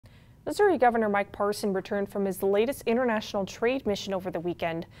Missouri Governor Mike Parson returned from his latest international trade mission over the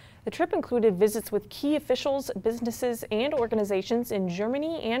weekend. The trip included visits with key officials, businesses, and organizations in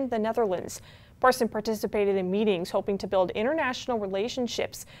Germany and the Netherlands. Parson participated in meetings hoping to build international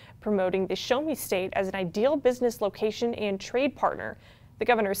relationships, promoting the Show Me State as an ideal business location and trade partner. The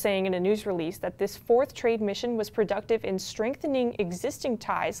governor saying in a news release that this fourth trade mission was productive in strengthening existing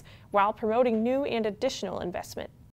ties while promoting new and additional investment.